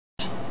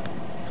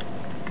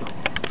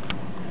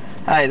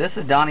Hey, this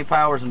is Donnie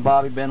Powers and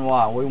Bobby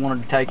Benoit. We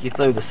wanted to take you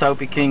through the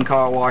Soapy King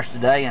Car Wash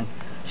today and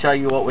show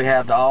you what we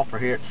have to offer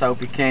here at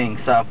Soapy King.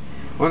 So,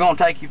 we're going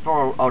to take you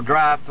for a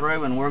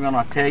drive-through and we're going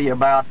to tell you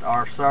about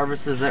our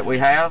services that we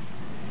have.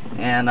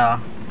 And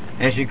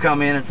as you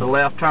come in, it's a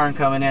left turn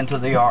coming into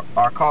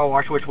our car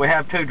wash, which we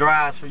have two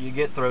drives for you to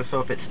get through.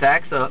 So if it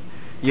stacks up,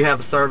 you have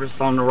a service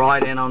on the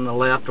right and on the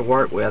left to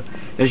work with.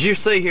 As you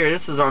see here,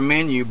 this is our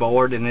menu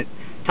board, and it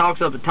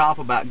talks up the top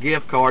about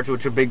gift cards,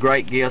 which would be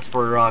great gifts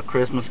for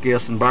Christmas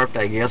gifts and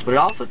birthday gifts, but it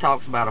also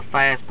talks about a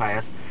Fast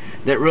Pass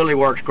that really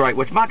works great,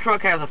 which my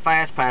truck has a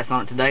Fast Pass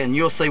on it today, and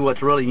you'll see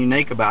what's really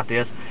unique about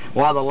this.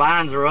 While the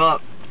lines are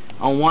up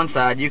on one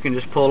side, you can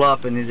just pull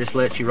up and it just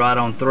lets you right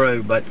on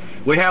through. But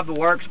we have the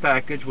Works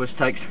package, which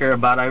takes care of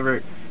about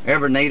every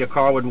need a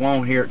car would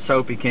want here at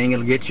Soapy King.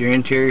 It'll get your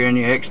interior and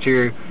your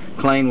exterior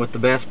clean with the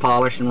best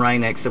polish and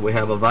Rain-X that we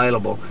have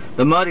available.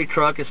 The Muddy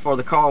truck is for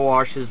the car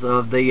washes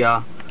of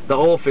the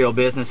oil field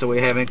business that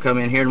we have come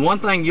in here. And one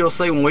thing you'll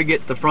see when we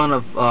get to the front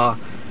of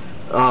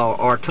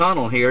our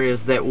tunnel here is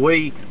that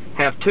we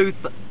have two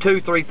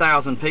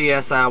 3,000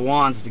 PSI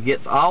wands to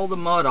get all the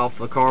mud off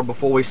the car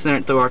before we send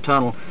it through our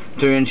tunnel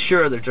to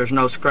ensure that there's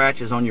no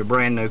scratches on your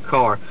brand new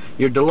car.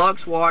 Your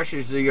deluxe wash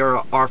is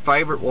our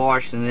favorite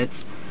wash, and it's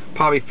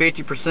probably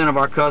 50% of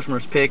our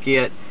customers pick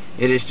it.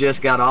 It has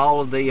just got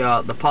all of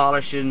the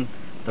polishing,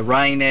 the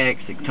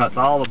Rain-X, it cuts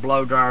all the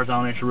blow dryers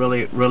on it. It's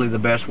really the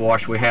best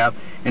wash we have.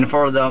 And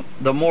for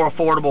the more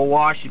affordable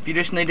wash, if you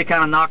just need to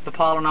kind of knock the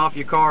pollen off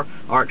your car,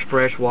 our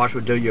Express wash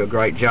would do you a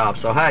great job.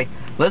 So hey,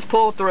 let's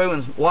pull through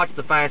and watch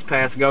the Fast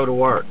Pass go to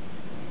work.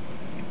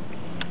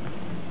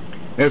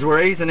 As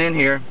we're easing in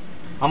here,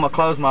 I'm going to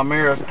close my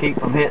mirrors to keep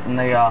from hitting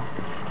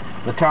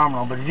the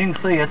terminal, but as you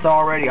can see, it's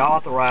already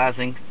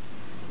authorizing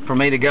for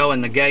me to go,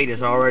 and the gate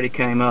has already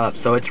came up.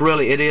 So it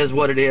is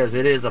what it is.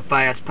 It is a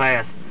Fast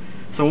Pass.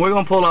 So we're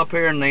going to pull up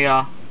here, and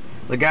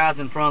the guys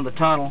in front of the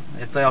tunnel,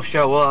 if they'll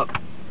show up,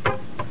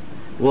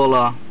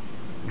 will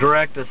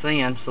direct us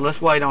in. So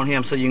let's wait on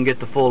him so you can get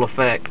the full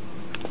effect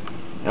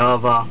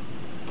of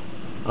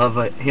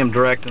him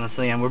directing us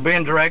in. We're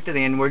being directed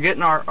in. We're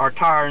getting our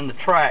tire in the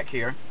track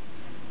here,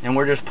 and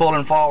we're just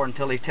pulling forward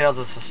until he tells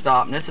us to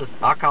stop. And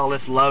I call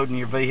this loading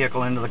your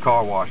vehicle into the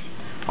car wash.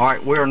 All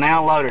right, we are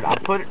now loaded.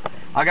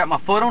 I got my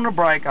foot on the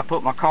brake. I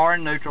put my car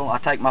in neutral. I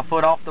take my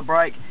foot off the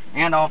brake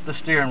and off the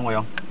steering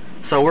wheel.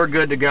 So we're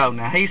good to go.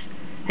 Now he's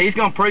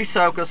going to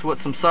pre-soak us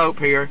with some soap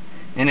here,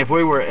 and if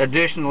we were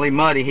additionally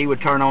muddy, he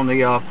would turn on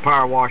the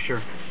power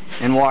washer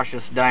and wash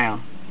us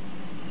down.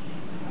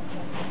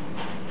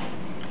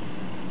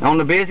 On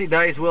the busy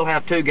days, we'll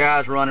have two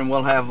guys running.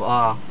 We'll have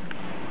a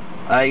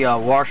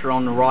washer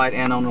on the right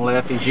and on the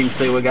left. As you can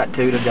see, we got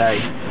two today.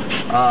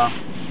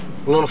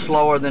 A little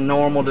slower than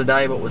normal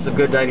today, but it was a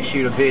good day to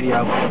shoot a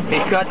video.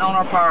 He's cutting on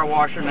our power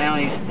washer now.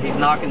 He's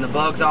knocking the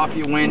bugs off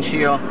your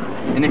windshield,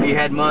 and if you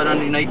had mud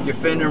underneath your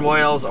fender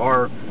wells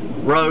or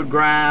road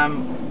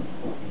grime,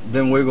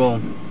 then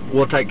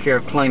we'll take care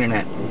of cleaning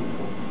it.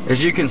 As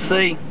you can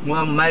see,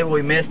 well, maybe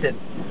we missed it.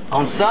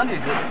 On Sundays,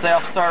 it's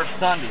self-serve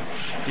Sundays.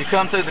 You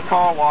come through the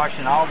car wash,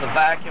 and all the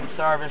vacuum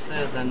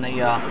services and the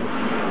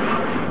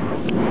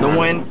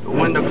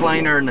window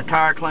cleaner and the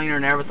tire cleaner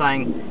and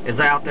everything is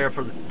out there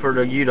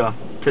for you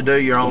to do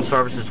your own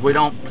services. We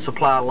don't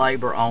supply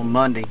labor on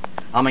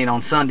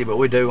Sunday, but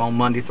we do on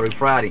Monday through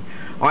Friday.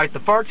 Alright, the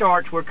first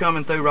arch we're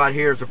coming through right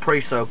here is a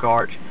pre-soak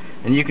arch,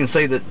 and you can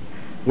see that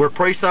we're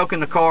pre-soaking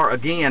the car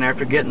again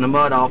after getting the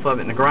mud off of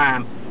it and the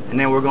grime, and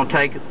then we're going to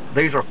take,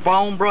 these are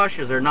foam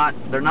brushes, they're not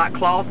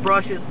cloth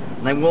brushes,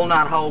 and they will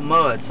not hold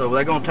mud, so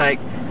they're going to take,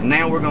 and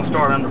now we're going to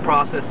start on the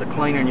process of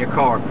cleaning your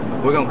car.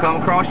 We're going to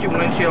come across your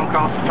windshield and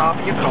across the top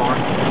of your car.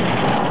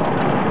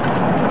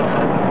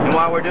 And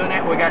while we're doing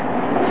that, we got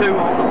two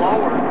on the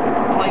lower,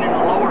 cleaning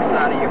the lower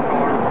side of your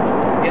car,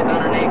 getting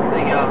underneath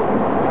the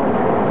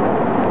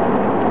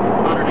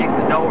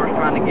doors,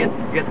 trying to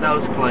get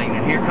those clean.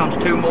 And here comes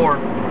two more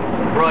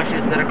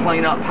brushes that'll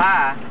clean up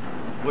high,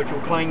 which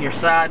will clean your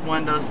side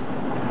windows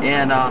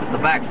and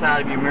the back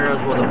side of your mirrors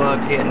where the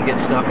bugs hit and get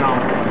stuck on.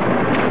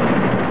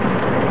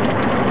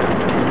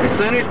 As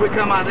soon as we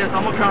come out of this,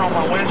 I'm going to turn on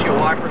my windshield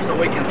wiper so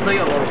we can see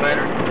a little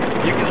better.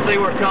 You can see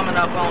we're coming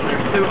up on,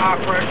 there's two high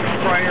pressure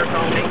sprayers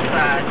on each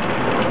side,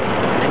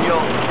 and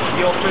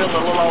you'll feel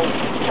the little old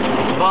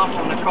bump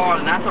on the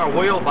car, and that's our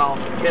wheel boss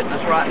hitting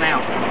us right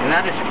now. And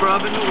that is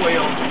scrubbing the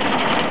wheels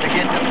to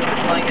get them to the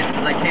cleanest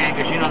as they can,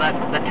 because you know that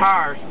the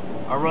tires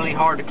are really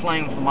hard to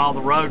clean from all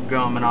the road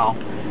gum and all.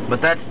 But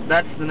that's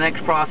the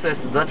next process.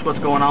 That's what's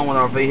going on with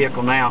our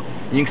vehicle now.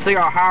 You can see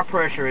our high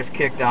pressure is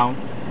kicked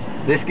on.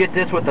 Get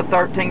this with the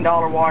 $13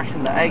 wash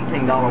and the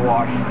 $18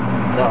 wash.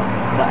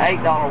 The $8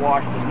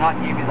 wash does not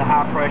give you the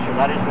high pressure.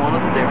 That is one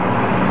of the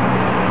differences.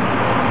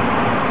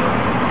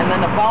 And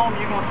then the foam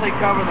you're going to see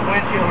cover the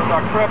windshield is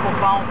our triple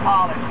foam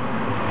polish.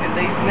 And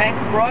these next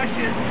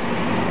brushes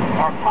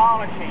are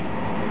polishing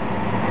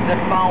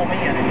this foam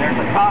in. And there's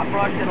a top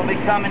brush that'll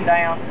be coming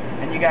down,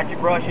 and you got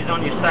your brushes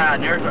on your side.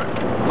 And there's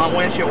my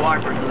windshield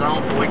wipers is on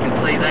so we can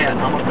see that.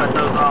 I'm going to cut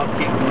those off,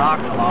 keep them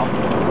knocking them off.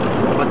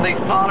 But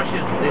these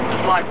polishes, it's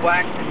just like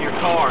waxing your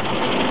car.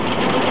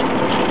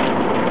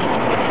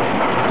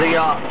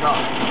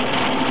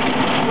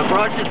 The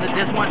brushes that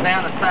just went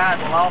down the side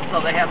will also,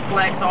 they have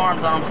flex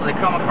arms on them, so they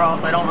come across.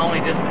 They don't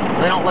leave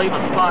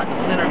a spot in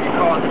the center of your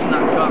car that's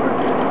not covered.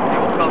 They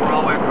will cover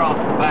all the way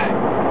across the back.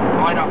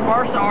 Alright, our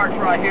first arch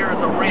right here is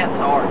a rinse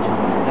arch,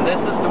 and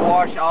this is to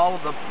wash all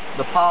of the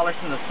polish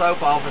and the soap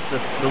off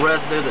the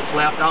residue that's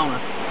left on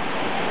it.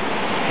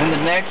 And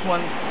the next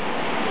one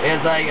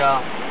is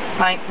a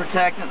paint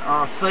protectant,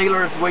 or a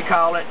sealer as we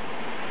call it.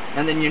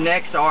 And then your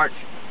next arch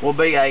will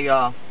be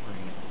a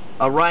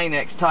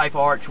Rain-X type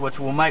arch, which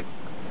will makes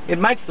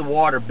the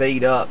water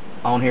bead up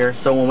on here,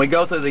 so when we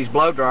go through these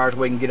blow dryers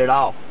we can get it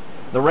off.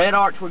 The red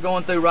arch we're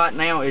going through right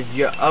now is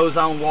your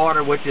ozone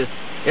water, which is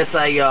it's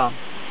a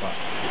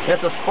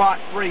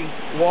spot-free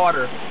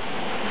water,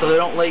 so they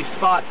don't leave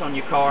spots on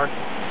your car.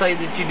 Say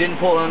that you didn't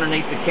pull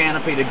underneath the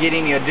canopy to get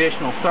any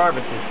additional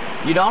services.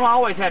 You don't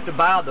always have to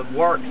buy the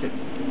works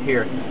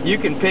here. You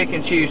can pick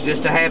and choose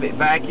just to have it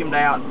vacuumed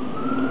out,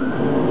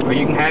 or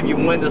you can have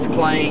your windows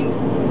cleaned,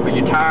 or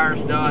your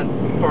tires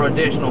done for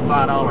additional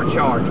 $5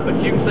 charge.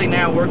 But you can see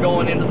now we're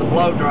going into the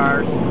blow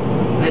dryers.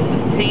 This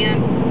is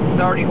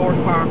 10 30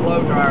 horsepower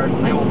blow dryers,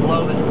 and they will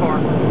blow this car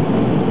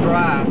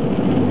dry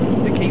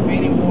to keep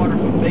any water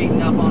from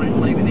beating up on it and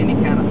leaving any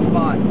kind of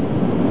spot.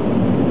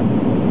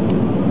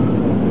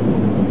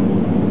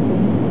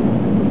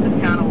 It's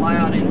kind of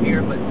loud in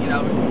here, but you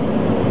know,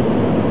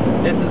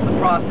 this is the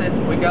process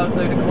that we go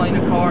through to clean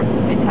a car.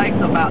 It takes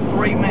about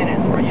 3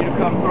 minutes for you to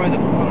come through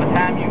from the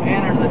time you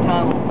enter the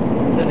tunnel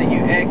to the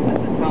you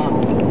exit the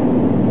tunnel.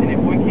 And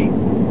if we keep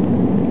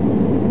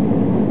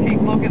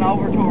looking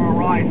over to our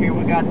right here,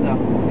 we got the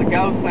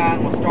go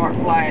sign will start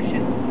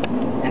flashing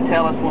and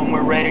tell us when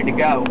we're ready to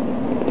go.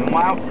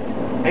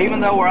 And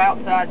even though we're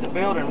outside the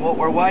building, what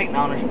we're waiting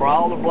on is for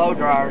all the blow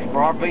dryers,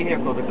 for our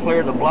vehicle to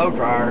clear the blow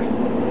dryers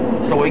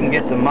so we can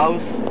get the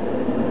most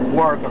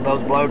work of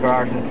those blow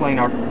dryers and clean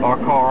our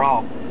car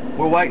off.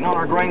 We're waiting on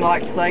our green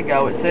light to say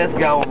go. It says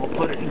go, and we'll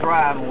put it in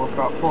drive and we'll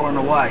start pulling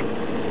away.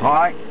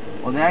 Alright?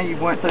 Well, now you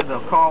went through the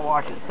car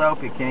wash at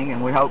Soapy King,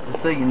 and we hope to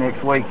see you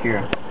next week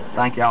here.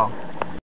 Thank y'all.